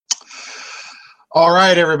All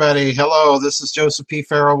right, everybody. Hello, this is Joseph P.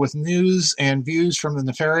 Farrell with news and views from the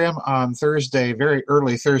Nefarium on Thursday, very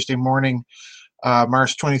early Thursday morning,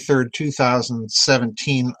 March 23rd,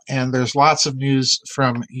 2017. And there's lots of news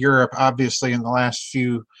from Europe, obviously, in the last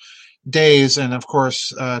few days. And of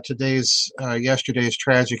course, yesterday's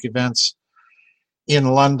tragic events in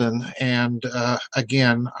London. And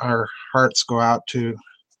again, our hearts go out to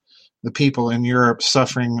the people in Europe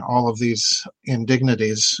suffering all of these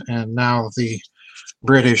indignities. And now the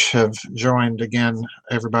British have joined again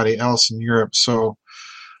everybody else in Europe. So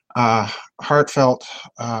heartfelt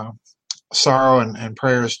sorrow and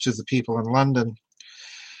prayers to the people in London.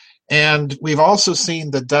 And we've also seen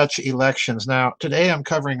the Dutch elections. Now, today I'm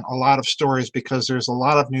covering a lot of stories because there's a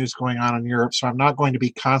lot of news going on in Europe, so I'm not going to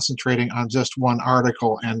be concentrating on just one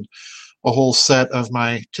article and a whole set of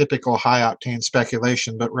my typical high-octane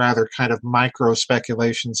speculation, but rather kind of micro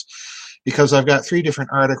speculations, because I've got three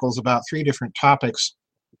different articles about three different topics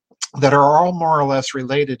that are all more or less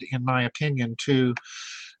related, in my opinion, to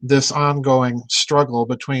this ongoing struggle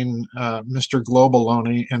between Mr.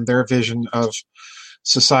 Globaloney and their vision of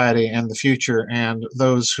society and the future, and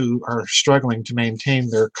those who are struggling to maintain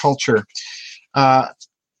their culture.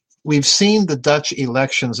 We've seen the Dutch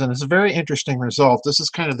elections, and it's a very interesting result. This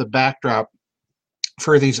is kind of the backdrop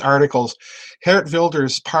for these articles. Geert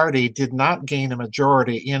Wilders' party did not gain a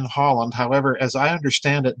majority in Holland. However, as I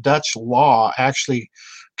understand it, Dutch law actually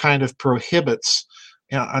kind of prohibits,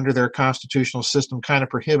 under their constitutional system, kind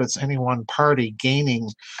of prohibits any one party gaining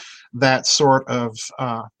that sort of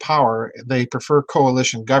power. They prefer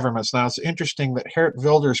coalition governments. Now, it's interesting that Geert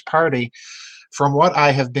Wilders' party, from what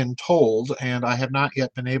I have been told, and I have not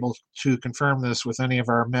yet been able to confirm this with any of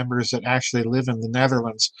our members that actually live in the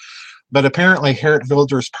Netherlands, but apparently Geert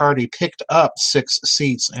Wilders' party picked up 6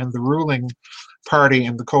 seats, and the ruling party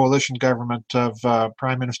in the coalition government of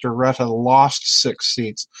Prime Minister Rutte lost 6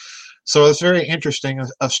 seats. So it's very interesting,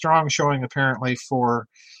 a strong showing apparently for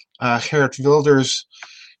Geert Wilders,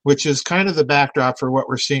 which is kind of the backdrop for what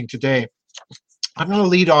we're seeing today. I'm going to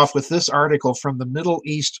lead off with this article from the Middle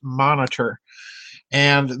East Monitor.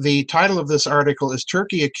 And the title of this article is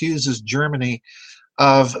Turkey Accuses Germany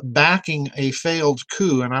of Backing a Failed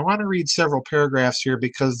Coup. And I want to read several paragraphs here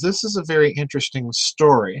because this is a very interesting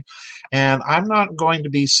story. And I'm not going to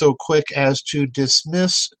be so quick as to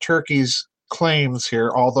dismiss Turkey's claims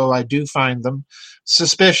here, although I do find them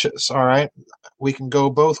suspicious. All right, we can go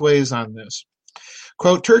both ways on this.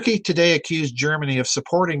 Quote, Turkey today accused Germany of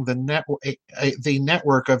supporting the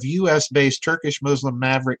network of U.S.-based Turkish Muslim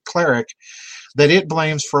maverick cleric that it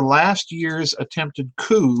blames for last year's attempted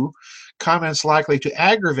coup, comments likely to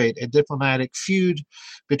aggravate a diplomatic feud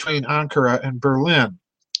between Ankara and Berlin.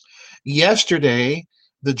 Yesterday,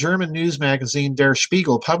 the German news magazine Der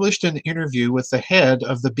Spiegel published an interview with the head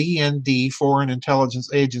of the BND Foreign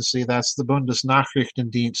Intelligence Agency, that's the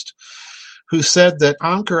Bundesnachrichtendienst, who said that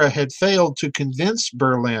Ankara had failed to convince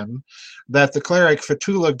Berlin that the cleric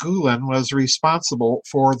Fethullah Gulen was responsible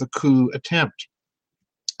for the coup attempt.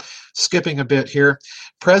 Skipping a bit here,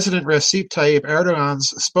 President Recep Tayyip Erdogan's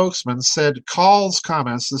spokesman said Kohl's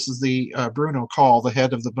comments, this is the Bruno Kohl, the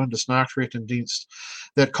head of the Bundesnachrichtendienst,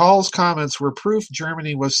 that Kohl's comments were proof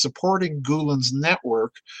Germany was supporting Gulen's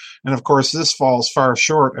network, and of course this falls far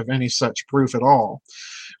short of any such proof at all,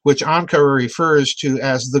 which Ankara refers to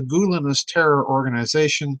as the Gulenist Terror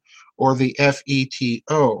Organization, or the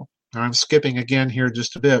FETO. Now, I'm skipping again here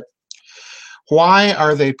just a bit. Why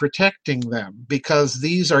are they protecting them? Because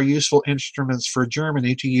these are useful instruments for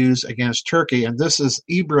Germany to use against Turkey. And this is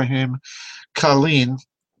Ibrahim Kalin,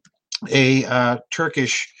 a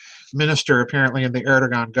Turkish minister apparently in the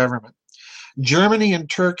Erdogan government. Germany and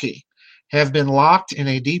Turkey have been locked in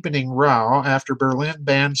a deepening row after Berlin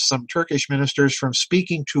banned some Turkish ministers from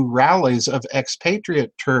speaking to rallies of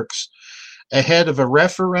expatriate Turks ahead of a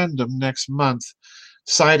referendum next month,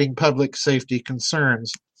 citing public safety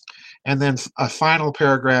concerns. And then a final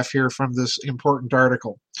paragraph here from this important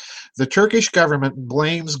article. The Turkish government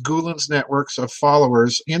blames Gulen's networks of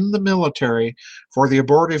followers in the military for the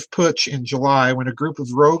abortive putsch in July when a group of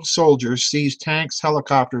rogue soldiers seized tanks,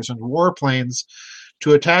 helicopters, and warplanes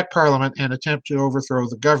to attack parliament and attempt to overthrow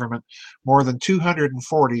the government. More than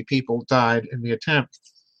 240 people died in the attempt.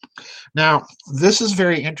 Now, this is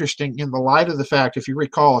very interesting in the light of the fact, if you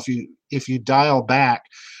recall, if you dial back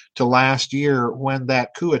to last year when that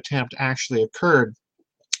coup attempt actually occurred,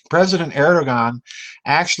 President Erdogan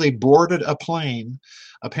actually boarded a plane.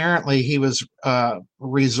 Apparently, he was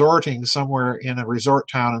resorting somewhere in a resort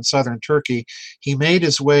town in southern Turkey. He made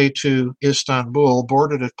his way to Istanbul,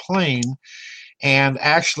 boarded a plane, and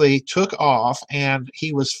actually took off, and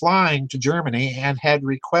he was flying to Germany and had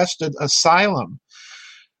requested asylum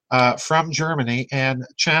from Germany, and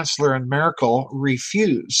Chancellor Merkel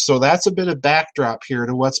refused. So that's a bit of backdrop here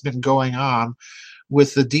to what's been going on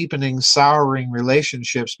with the deepening, souring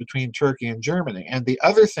relationships between Turkey and Germany. And the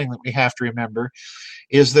other thing that we have to remember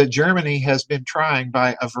is that Germany has been trying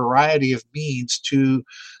by a variety of means to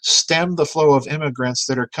stem the flow of immigrants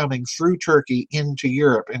that are coming through Turkey into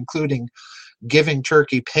Europe, including giving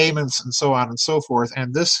Turkey payments and so on and so forth.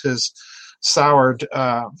 And this has soured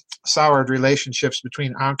relationships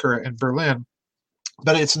between Ankara and Berlin.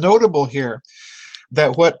 But it's notable here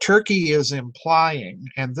that what Turkey is implying,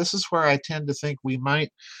 and this is where I tend to think we might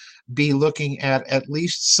be looking at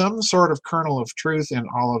least some sort of kernel of truth in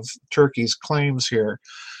all of Turkey's claims here,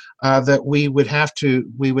 that we would have to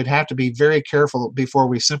be very careful before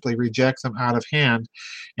we simply reject them out of hand.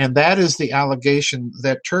 And that is the allegation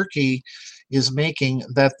that Turkey is making,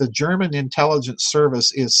 that the German intelligence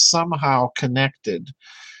service is somehow connected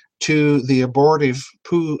to the abortive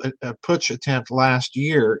putsch attempt last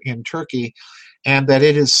year in Turkey, and that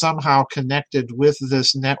it is somehow connected with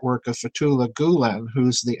this network of Fethullah Gulen,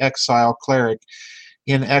 who's the exile cleric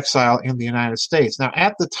in exile in the United States. Now,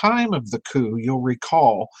 at the time of the coup, you'll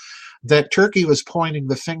recall that Turkey was pointing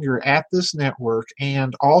the finger at this network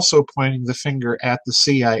and also pointing the finger at the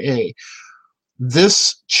CIA.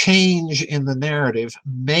 This change in the narrative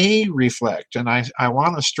may reflect, and I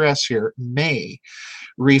want to stress here, may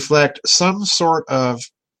reflect some sort of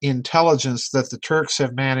intelligence that the Turks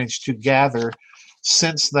have managed to gather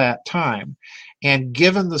since that time. And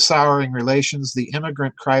given the souring relations, the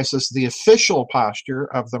immigrant crisis, the official posture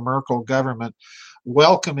of the Merkel government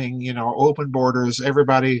welcoming, open borders,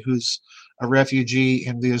 everybody who's a refugee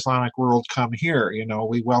in the Islamic world, come here,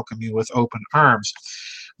 we welcome you with open arms.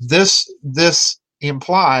 This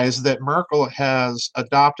implies that Merkel has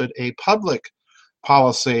adopted a public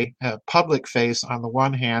policy, a public face on the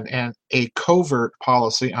one hand, and a covert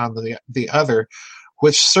policy on the other,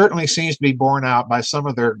 which certainly seems to be borne out by some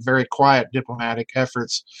of their very quiet diplomatic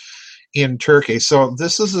efforts in Turkey. So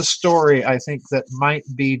this is a story, I think, that might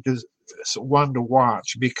be one to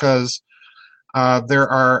watch, because there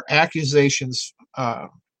are accusations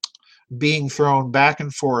being thrown back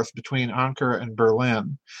and forth between Ankara and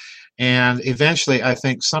Berlin. And eventually, I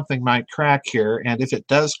think something might crack here. And if it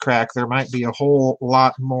does crack, there might be a whole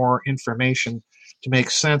lot more information to make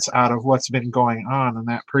sense out of what's been going on in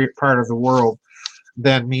that part of the world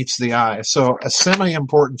than meets the eye. So a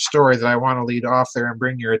semi-important story that I want to lead off there and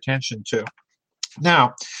bring your attention to.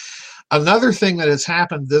 Now, another thing that has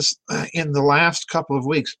happened in the last couple of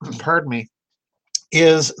weeks,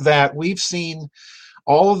 is that we've seen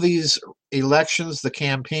all of these elections, the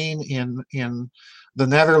campaign in the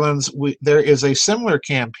Netherlands. There is a similar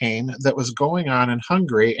campaign that was going on in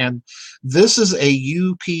Hungary, and this is a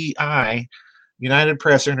UPI, United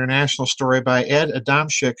Press International story by Ed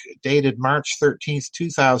Adamczyk, dated March 13th,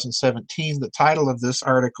 2017. The title of this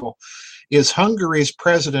article is "Hungary's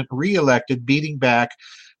President Re-elected, Beating Back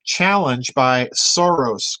Challenge by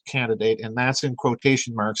Soros Candidate," and that's in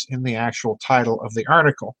quotation marks in the actual title of the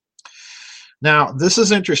article. Now, this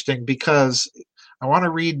is interesting because I want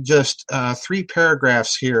to read just 3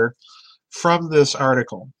 paragraphs here from this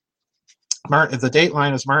article. The date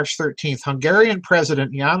line is March 13th. Hungarian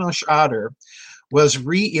President János Áder was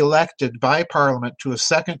re-elected by Parliament to a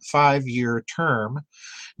second 5-year term,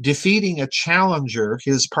 defeating a challenger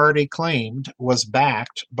his party claimed was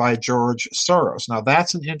backed by George Soros. Now,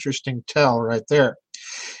 that's an interesting tell right there.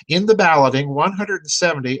 In the balloting,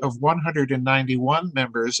 170 of 191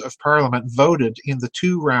 members of Parliament voted in the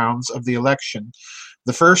 2 rounds of the election.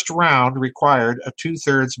 The first round required a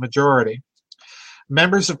 2/3 majority.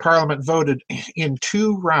 Members of Parliament voted in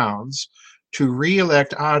 2 rounds to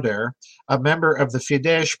re-elect Áder, a member of the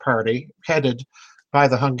Fidesz party, headed by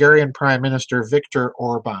the Hungarian Prime Minister Viktor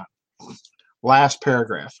Orbán. Last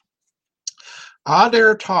paragraph.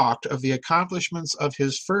 Áder talked of the accomplishments of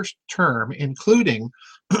his first term, including,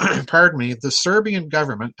 the Serbian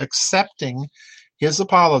government accepting his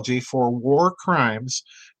apology for war crimes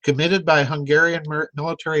committed by Hungarian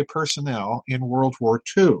military personnel in World War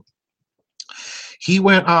II. He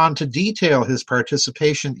went on to detail his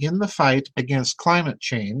participation in the fight against climate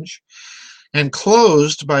change and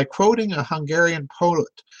closed by quoting a Hungarian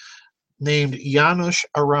poet named János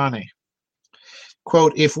Arany.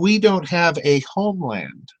 Quote, "If we don't have a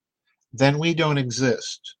homeland, then we don't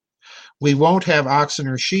exist. We won't have oxen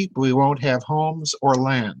or sheep. We won't have homes or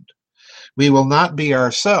land. We will not be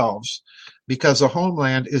ourselves because a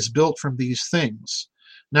homeland is built from these things.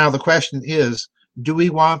 Now the question is, do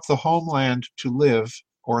we want the homeland to live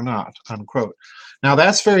or not, unquote. Now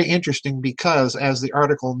that's very interesting because, as the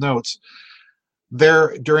article notes,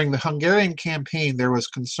 during the Hungarian campaign, there was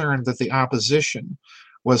concern that the opposition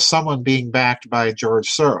was someone being backed by George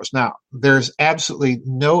Soros. Now, there's absolutely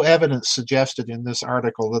no evidence suggested in this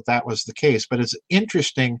article that that was the case, but it's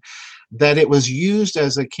interesting that it was used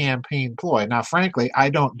as a campaign ploy. Now, frankly,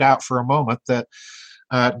 I don't doubt for a moment that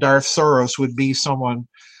Darth Soros would be someone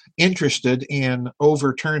interested in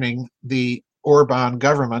overturning the Orban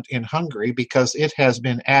government in Hungary because it has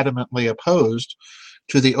been adamantly opposed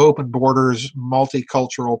to the open borders,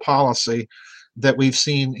 multicultural policy that we've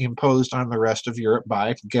seen imposed on the rest of Europe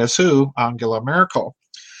by, guess who, Angela Merkel.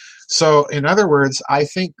 So, in other words, I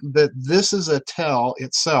think that this is a tell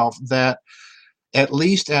itself that, at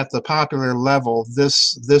least at the popular level,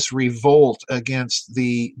 this revolt against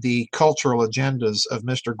the cultural agendas of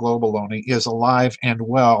Mr. Globaloney is alive and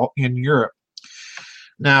well in Europe.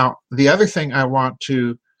 Now, the other thing I want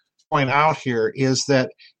to point out here is that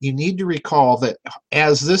you need to recall that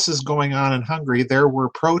as this is going on in Hungary, there were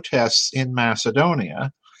protests in Macedonia,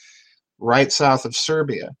 right south of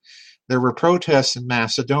Serbia. There were protests in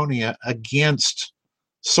Macedonia against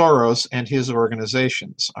Soros and his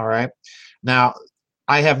organizations, all right? Now,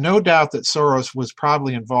 I have no doubt that Soros was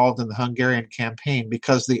probably involved in the Hungarian campaign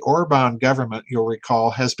because the Orban government, you'll recall,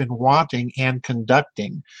 has been wanting and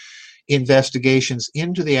conducting investigations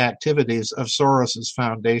into the activities of Soros's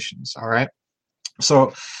foundations, all right?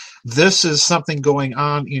 So this is something going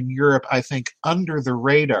on in Europe, I think, under the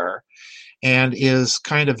radar and is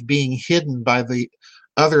kind of being hidden by the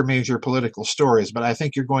other major political stories. But I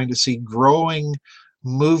think you're going to see growing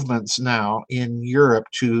movements now in Europe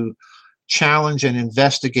to challenge and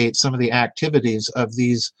investigate some of the activities of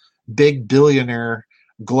these big billionaire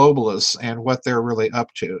globalists and what they're really up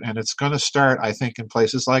to. And it's going to start, I think, in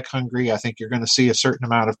places like Hungary. I think you're going to see a certain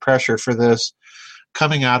amount of pressure for this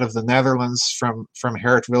coming out of the Netherlands from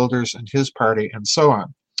Geert Wilders and his party and so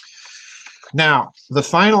on. Now, the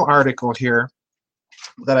final article here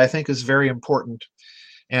that I think is very important,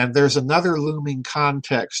 and there's another looming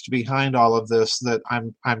context behind all of this that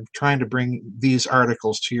I'm trying to bring these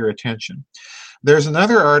articles to your attention. There's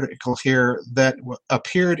another article here that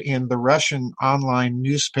appeared in the Russian online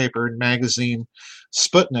newspaper and magazine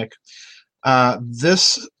Sputnik.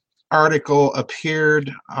 This article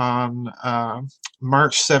appeared on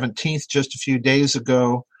March 17th, just a few days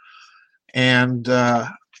ago, and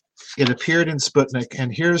it appeared in Sputnik.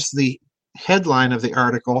 And here's the headline of the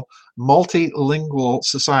article: Multilingual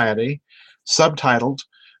Society, subtitled,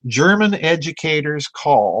 German Educators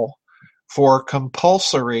Call for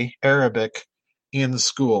Compulsory Arabic in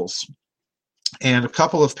Schools. And a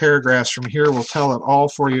couple of paragraphs from here will tell it all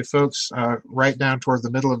for you folks, right down toward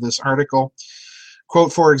the middle of this article.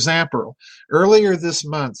 Quote, for example, earlier this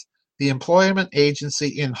month, the employment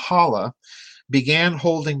agency in Halle began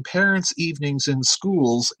holding parents' evenings in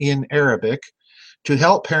schools in Arabic to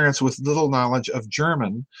help parents with little knowledge of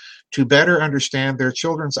German to better understand their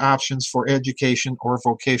children's options for education or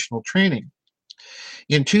vocational training.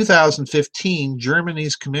 In 2015,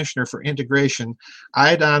 Germany's Commissioner for Integration,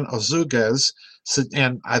 Aydan Özülmez,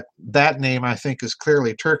 and that name I think is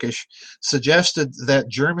clearly Turkish, suggested that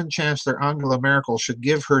German Chancellor Angela Merkel should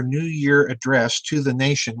give her New Year address to the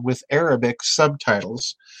nation with Arabic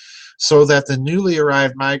subtitles so that the newly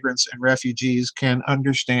arrived migrants and refugees can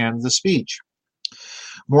understand the speech.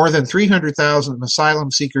 More than 300,000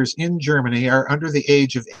 asylum seekers in Germany are under the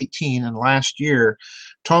age of 18, and last year,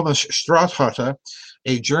 Thomas Strauthötter,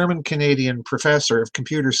 a German-Canadian professor of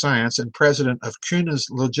computer science and president of Kunes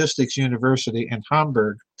Logistics University in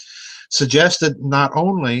Hamburg, suggested not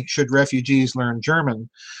only should refugees learn German,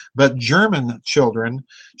 but German children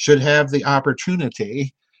should have the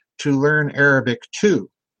opportunity to learn Arabic too.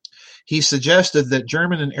 He suggested that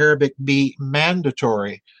German and Arabic be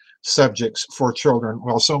mandatory subjects for children.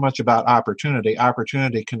 Well, so much about opportunity.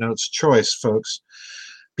 Opportunity connotes choice, folks.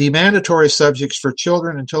 Be mandatory subjects for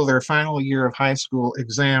children until their final year of high school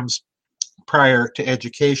exams prior to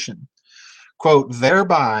education. Quote,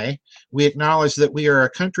 thereby, we acknowledge that we are a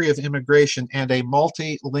country of immigration and a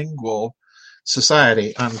multilingual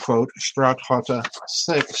society, unquote, Strauthötter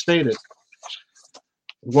stated.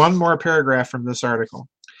 One more paragraph from this article.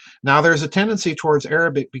 Now, there's a tendency towards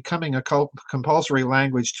Arabic becoming a compulsory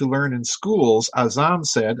language to learn in schools, Azam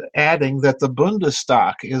said, adding that the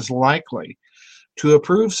Bundestag is likely to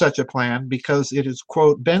approve such a plan because it is,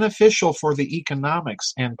 quote, beneficial for the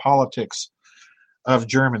economics and politics of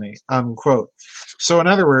Germany, unquote. So, in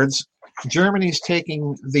other words, Germany's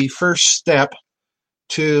taking the first step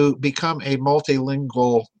to become a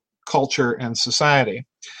multilingual culture and society.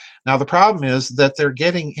 Now, the problem is that they're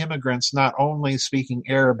getting immigrants not only speaking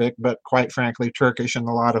Arabic, but quite frankly, Turkish and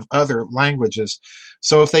a lot of other languages.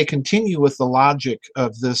 So if they continue with the logic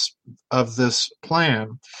of this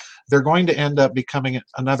plan, they're going to end up becoming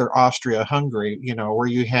another Austria-Hungary, where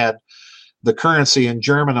you had the currency in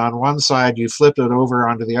German on one side, you flipped it over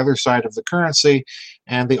onto the other side of the currency,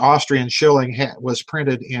 and the Austrian shilling was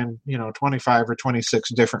printed in 25 or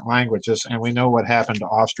 26 different languages. And we know what happened to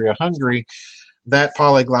Austria-Hungary. That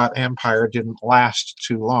polyglot empire didn't last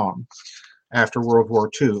too long after World War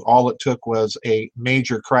II. All it took was a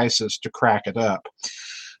major crisis to crack it up.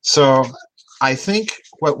 So I think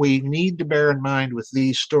what we need to bear in mind with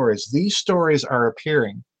these stories are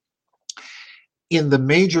appearing in the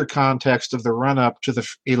major context of the run-up to the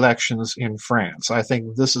elections in France. I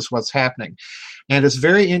think this is what's happening. And it's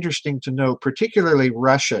very interesting to note, particularly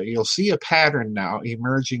Russia. You'll see a pattern now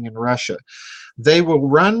emerging in Russia. They will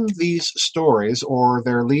run these stories, or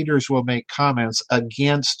their leaders will make comments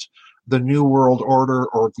against the New World Order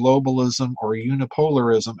or globalism or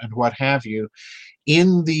unipolarism and what have you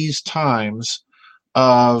in these times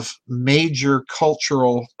of major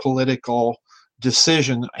cultural, political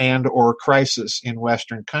decision and or crisis in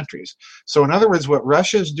Western countries. So in other words, what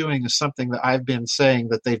Russia is doing is something that I've been saying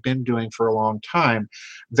that they've been doing for a long time.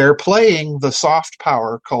 They're playing the soft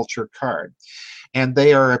power culture card, and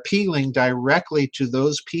they are appealing directly to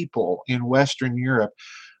those people in Western Europe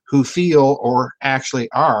who feel or actually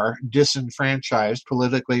are disenfranchised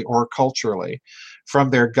politically or culturally from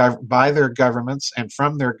by their governments and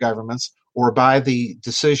from their governments, or by the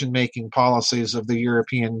decision-making policies of the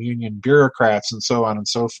European Union bureaucrats and so on and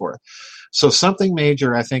so forth. So something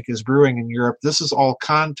major, I think, is brewing in Europe. This is all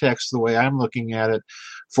context, the way I'm looking at it,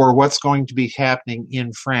 for what's going to be happening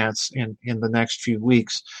in France in the next few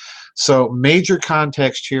weeks. So major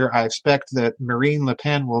context here. I expect that Marine Le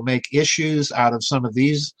Pen will make issues out of some of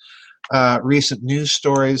these recent news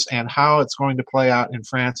stories, and how it's going to play out in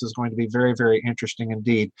France is going to be very, very interesting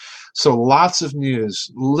indeed. So lots of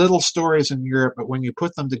news, little stories in Europe, but when you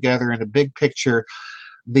put them together in a big picture,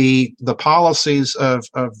 the policies of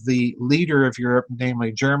the leader of Europe,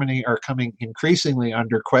 namely Germany, are coming increasingly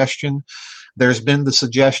under question. There's been the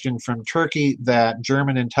suggestion from Turkey that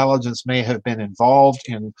German intelligence may have been involved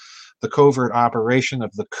in the covert operation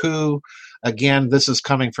of the coup. Again, this is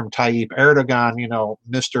coming from Tayyip Erdogan,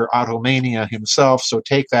 Mr. Ottomania himself, so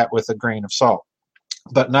take that with a grain of salt.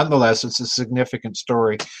 But nonetheless, it's a significant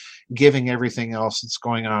story, given everything else that's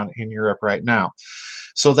going on in Europe right now.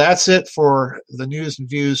 So that's it for the news and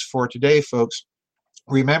views for today, folks.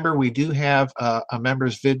 Remember, we do have a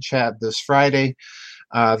members vid chat this Friday.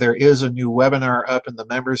 There is a new webinar up in the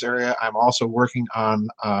members area. I'm also working on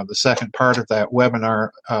the second part of that webinar.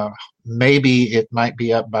 Maybe it might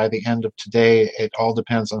be up by the end of today. It all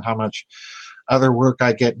depends on how much other work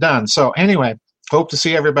I get done. So anyway, hope to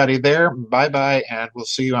see everybody there. Bye-bye, and we'll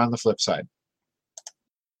see you on the flip side.